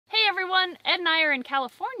everyone! Ed and I are in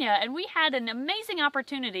California and we had an amazing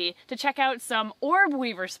opportunity to check out some orb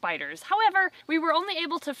weaver spiders. However, we were only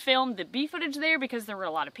able to film the bee footage there because there were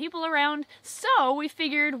a lot of people around, so we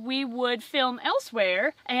figured we would film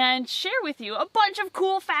elsewhere and share with you a bunch of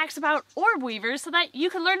cool facts about orb weavers so that you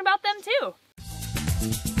can learn about them too.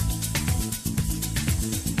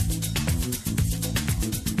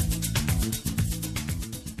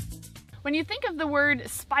 When you think of the word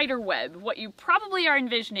spider web, what you probably are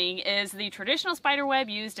envisioning is the traditional spider web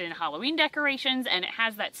used in Halloween decorations, and it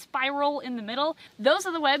has that spiral in the middle. Those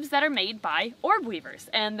are the webs that are made by orb weavers,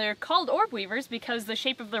 and they're called orb weavers because the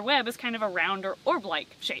shape of their web is kind of a round or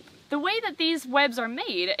orb-like shape. The way that these webs are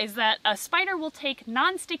made is that a spider will take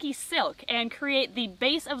non-sticky silk and create the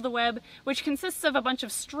base of the web, which consists of a bunch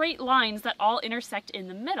of straight lines that all intersect in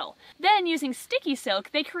the middle. Then, using sticky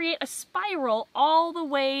silk, they create a spiral all the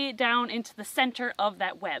way down into the center of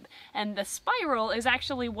that web. And the spiral is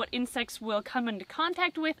actually what insects will come into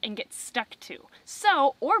contact with and get stuck to.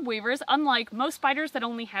 So, orb weavers, unlike most spiders that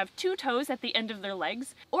only have 2 toes at the end of their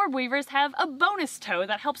legs, orb weavers have a bonus toe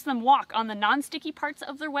that helps them walk on the non-sticky parts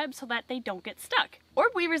of their web so that they don't get stuck.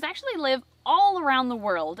 Orb weavers actually live all around the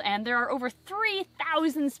world, and there are over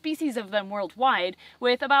 3,000 species of them worldwide,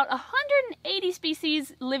 with about 180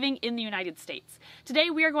 species living in the United States. Today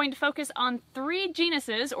we are going to focus on 3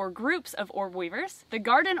 genuses or groups of orb weavers: the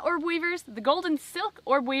garden orb weavers, the golden silk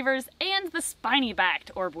orb weavers, and the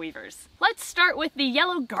spiny-backed orb weavers. Let's start with the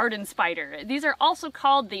yellow garden spider. These are also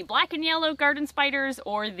called the black and yellow garden spiders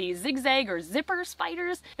or the zigzag or zipper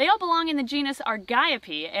spiders. They all belong in the genus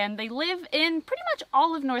Argiope, and they live in pretty much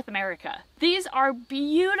all of North America. These are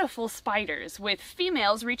beautiful spiders, with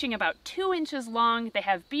females reaching about 2 inches long. They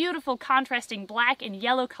have beautiful contrasting black and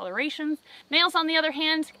yellow colorations. Males, on the other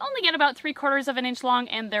hand, only get about 3/4 of an inch long,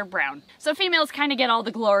 and they're brown. So females kind of get all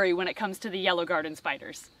the glory when it comes to the yellow garden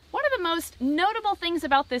spiders. One of the most notable things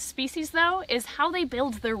about this species, though, is how they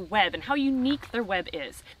build their web and how unique their web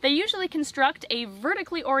is. They usually construct a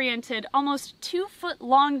vertically oriented, almost 2 foot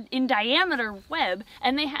long in diameter web,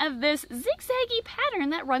 and they have this zigzaggy pattern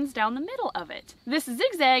that runs down the middle of it. This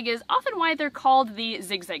zigzag is often why they're called the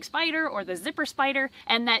zigzag spider or the zipper spider,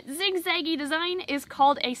 and that zigzaggy design is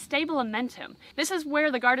called a stabilimentum. This is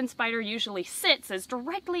where the garden spider usually sits, is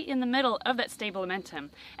directly in the middle of that stabilimentum.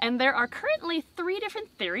 And there are currently 3 different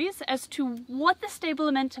theories as to what the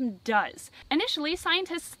stabilimentum does. Initially,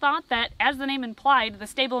 scientists thought that, as the name implied, the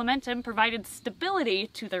stabilimentum provided stability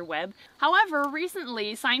to their web. However,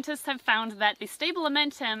 recently, scientists have found that the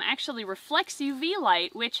stabilimentum actually reflects UV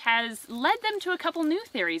light, which has led them to a couple new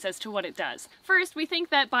theories as to what it does. First, we think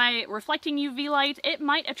that by reflecting UV light, it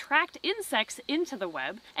might attract insects into the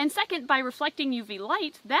web. And second, by reflecting UV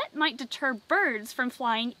light, that might deter birds from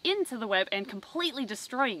flying into the web and completely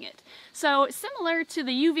destroying it. So, similar to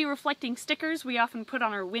the UV reflecting stickers we often put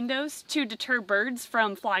on our windows to deter birds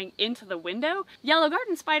from flying into the window, yellow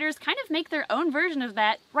garden spiders kind of make their own version of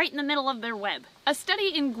that right in the middle of their web. A study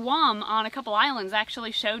in Guam on a couple islands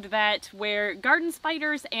actually showed that where garden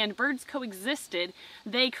spiders and birds coexisted,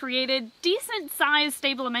 they created decent sized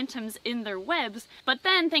stabilimentums in their webs, but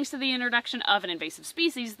then thanks to the introduction of an invasive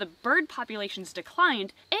species, the bird populations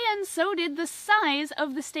declined, and so did the size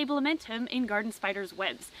of the stabilimentum in garden spiders'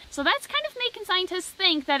 webs. So that's kind of making scientists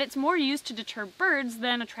think that it's more used to deter birds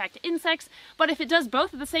than attract insects, but if it does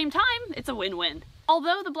both at the same time, it's a win-win.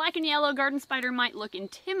 Although the black and yellow garden spider might look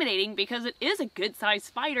intimidating because it is a good-sized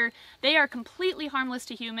spider, they are completely harmless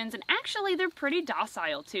to humans, and actually they're pretty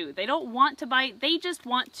docile too. They don't want to bite, they just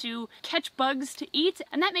want to catch bugs to eat,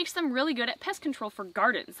 and that makes them really good at pest control for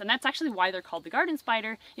gardens. And that's actually why they're called the garden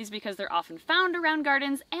spider, is because they're often found around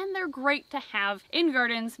gardens, and they're great to have in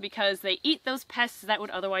gardens because they eat those pests that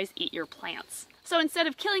would otherwise eat your plants. So instead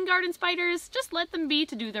of killing garden spiders, just let them be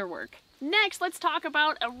to do their work. Next, let's talk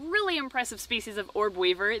about a really impressive species of orb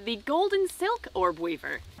weaver, the golden silk orb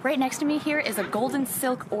weaver. Right next to me here is a golden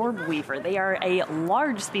silk orb weaver. They are a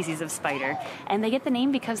large species of spider, and they get the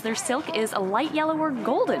name because their silk is a light yellow or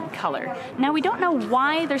golden color. Now, we don't know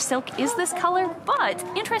why their silk is this color, but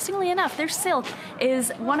interestingly enough, their silk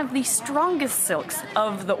is one of the strongest silks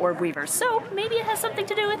of the orb weaver, so maybe it has something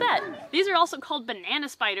to do with that. These are also called banana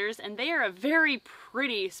spiders, and they are a very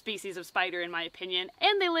pretty species of spider in my opinion,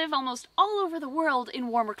 and they live almost all over the world in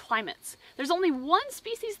warmer climates. There's only one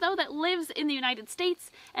species though that lives in the United States,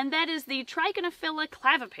 and that is the Trigonophila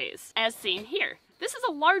clavipes, as seen here. This is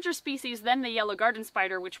a larger species than the yellow garden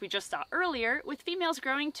spider, which we just saw earlier, with females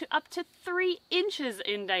growing to up to 3 inches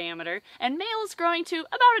in diameter, and males growing to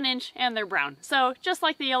about an inch, and they're brown. So just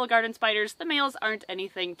like the yellow garden spiders, the males aren't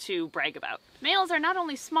anything to brag about. Males are not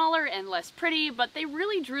only smaller and less pretty, but they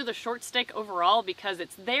really drew the short stick overall because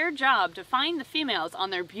it's their job to find the females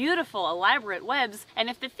on their beautiful, elaborate webs, and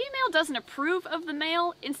if the female doesn't approve of the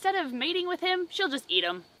male, instead of mating with him, she'll just eat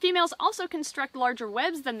him. Females also construct larger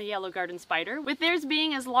webs than the yellow garden spider, with theirs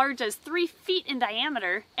being as large as 3 feet in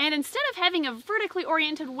diameter, and instead of having a vertically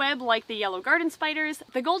oriented web like the yellow garden spiders,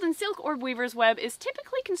 the golden silk orb weaver's web is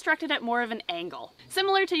typically constructed at more of an angle.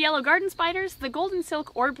 Similar to yellow garden spiders, the golden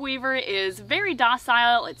silk orb weaver is very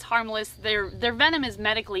docile, it's harmless, their venom is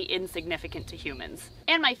medically insignificant to humans.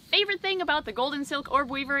 And my favorite thing about the golden silk orb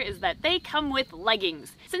weaver is that they come with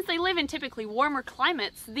leggings. Since they live in typically warmer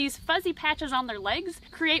climates, these fuzzy patches on their legs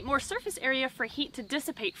create more surface area for heat to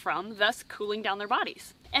dissipate from, thus cooling down their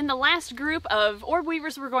bodies. And the last group of orb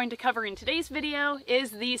weavers we're going to cover in today's video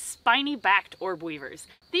is the spiny-backed orb weavers.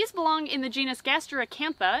 These belong in the genus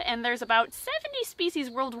Gasteracantha, and there's about 70 species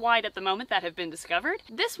worldwide at the moment that have been discovered.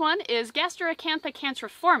 This one is Gasteracantha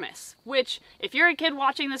cantriformis, which, if you're a kid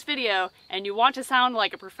watching this video and you want to sound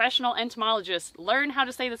like a professional entomologist, learn how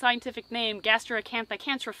to say the scientific name Gasteracantha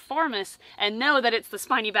cantriformis and know that it's the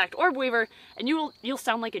spiny-backed orb weaver, and you'll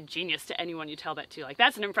sound like a genius to anyone you tell that to. Like,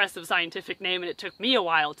 that's an impressive scientific name, and it took me a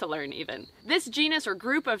while to learn even. This genus or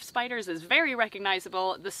group of spiders is very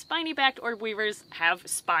recognizable. The spiny-backed orb weavers have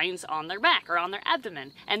spines on their back or on their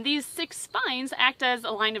abdomen, and these 6 spines act as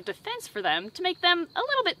a line of defense for them to make them a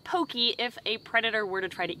little bit pokey if a predator were to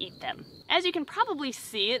try to eat them. As you can probably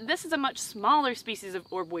see, this is a much smaller species of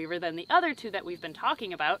orb weaver than the other 2 that we've been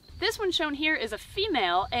talking about. This one shown here is a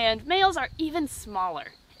female, and males are even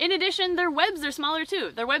smaller. In addition, their webs are smaller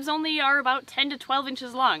too. Their webs only are about 10 to 12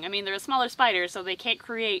 inches long. I mean, they're a smaller spider, so they can't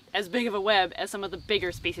create as big of a web as some of the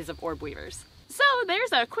bigger species of orb weavers. So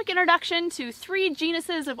there's a quick introduction to 3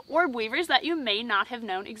 genuses of orb weavers that you may not have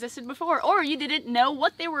known existed before, or you didn't know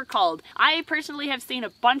what they were called. I personally have seen a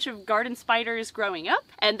bunch of garden spiders growing up,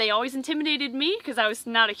 and they always intimidated me because I was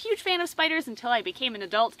not a huge fan of spiders until I became an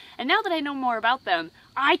adult, and now that I know more about them,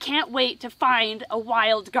 I can't wait to find a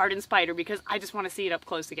wild garden spider because I just want to see it up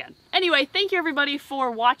close again. Anyway, thank you everybody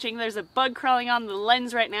for watching. There's a bug crawling on the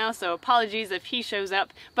lens right now, so apologies if he shows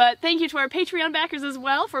up. But thank you to our Patreon backers as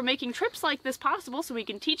well for making trips like this possible so we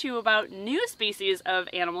can teach you about new species of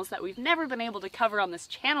animals that we've never been able to cover on this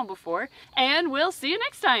channel before. And we'll see you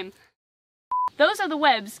next time. Those are the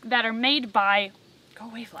webs that are made by... Go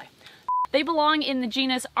away, fly. They belong in the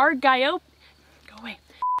genus Argio... Go away.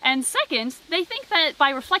 And second, they think that by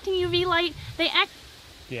reflecting UV light, they act...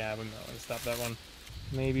 Yeah, I'm not going to stop that one.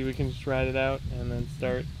 Maybe we can just ride it out and then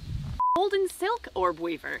start. Golden silk orb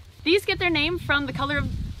weaver. These get their name from the color of...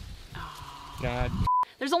 Oh. God.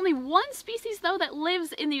 There's only one species, though, that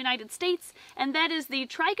lives in the United States, and that is the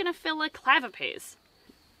Trigonophila clavipes.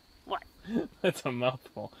 What? That's a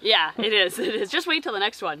mouthful. Yeah, it is. It is. Just wait till the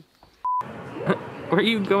next one. Where are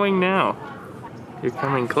you going now? You're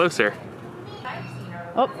coming closer.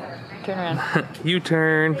 Oh, turn around. You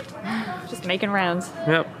turn. Just making rounds.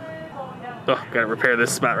 Yep. Oh, gotta repair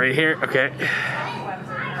this spot right here. Okay.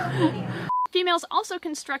 Females also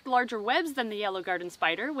construct larger webs than the yellow garden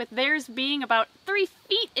spider, with theirs being about 3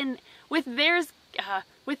 feet in. With theirs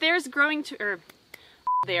growing to.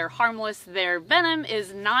 They are harmless. Their venom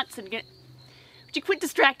is not. Would you quit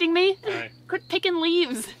distracting me? Right. Quit picking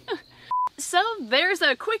leaves. So there's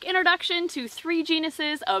a quick introduction to 3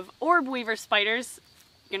 genuses of orb weaver spiders.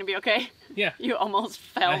 Gonna be okay? Yeah. You almost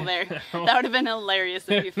fell there. That would have been hilarious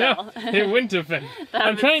if you fell. No, it wouldn't have been.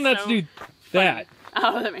 I'm trying not to do that.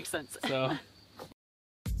 Oh, that makes sense. So.